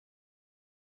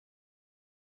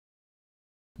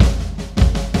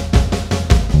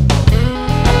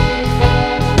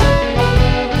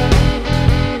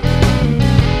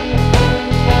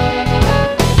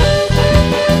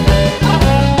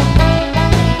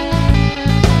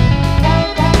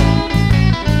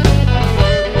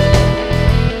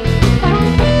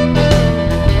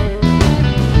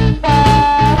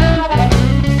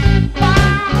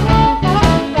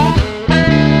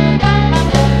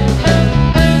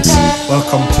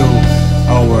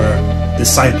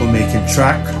disciple-making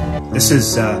track. This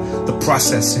is the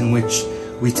process in which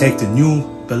we take the new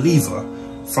believer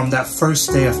from that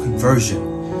first day of conversion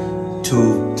to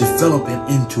develop it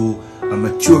into a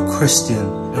mature Christian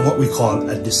and what we call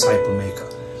a disciple maker.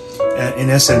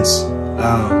 In essence,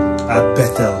 a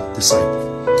Bethel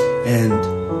disciple.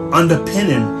 And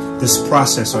underpinning this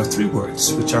process are three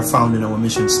words which are found in our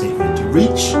mission statement: to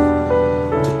reach,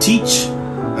 to teach,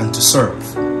 and to serve.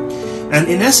 And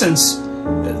in essence,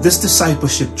 this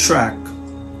discipleship track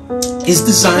is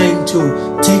designed to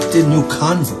take the new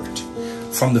convert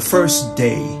from the first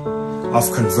day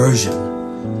of conversion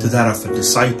to that of a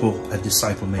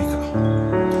disciple maker.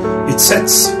 It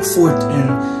sets forth in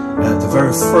the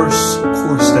very first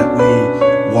course that we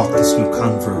walk this new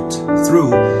convert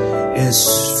through is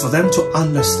for them to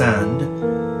understand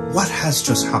what has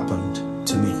just happened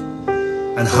to me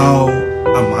and how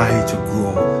am I to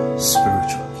grow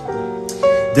spiritually.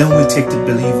 Then we take the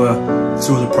believer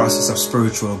through the process of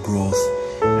spiritual growth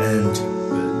and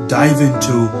dive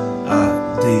into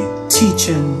the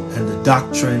teaching and the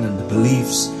doctrine and the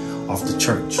beliefs of the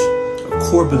church, the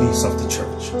core beliefs of the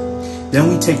church. Then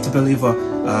we take the believer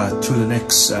to the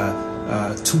next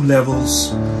two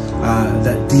levels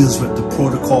that deals with the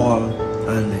protocol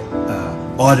and the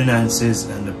ordinances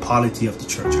and the polity of the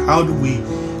church. How do we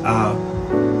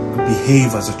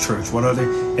behave as a church? What are the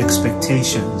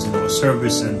expectations in our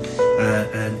service and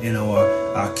in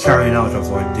our carrying out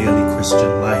of our daily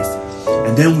Christian life?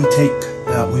 And then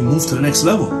we move to the next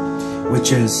level,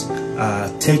 which is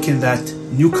taking that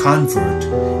new convert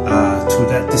to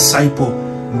that disciple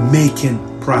making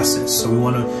process. So we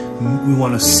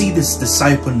want to see this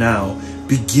disciple now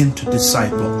begin to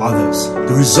disciple others.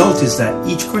 The result is that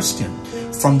each Christian,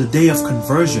 from the day of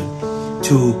conversion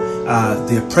to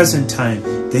their present time,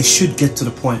 they should get to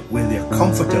the point where they are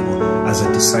comfortable as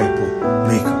a disciple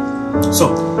maker.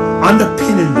 So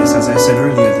underpinning this, as I said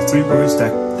earlier, the three words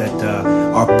that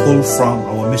are pulled from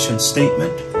our mission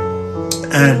statement.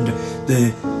 And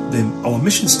our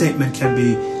mission statement can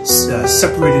be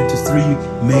separated into three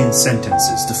main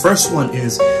sentences. The first one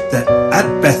is that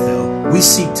at Bethel, we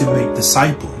seek to make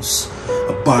disciples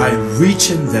by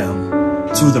reaching them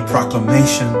through the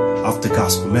proclamation of the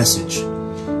gospel message.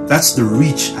 That's the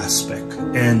reach aspect.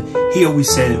 And here we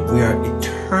say we are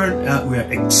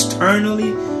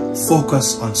externally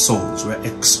focused on souls. We're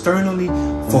externally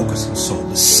focused on souls.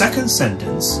 The second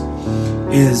sentence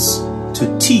is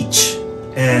to teach.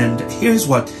 And here's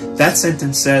what that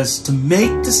sentence says: to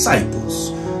make disciples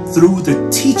through the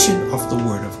teaching of the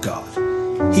Word of God.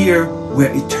 Here,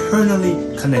 we're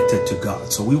eternally connected to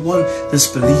God. So we want this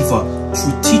believer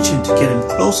through teaching to get him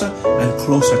closer and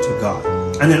closer to God.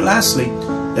 And then lastly,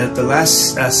 the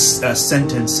last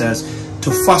sentence says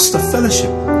to foster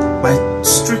fellowship by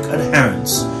strict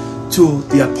adherence to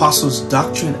the apostles'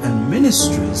 doctrine and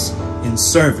ministries in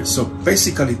service. So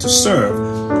basically, to serve,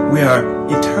 we are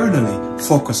eternally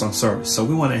focused on service. So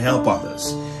we want to help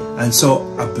others. And so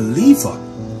a believer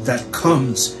that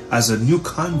comes as a new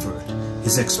convert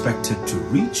is expected to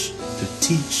reach, to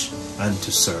teach, and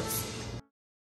to serve.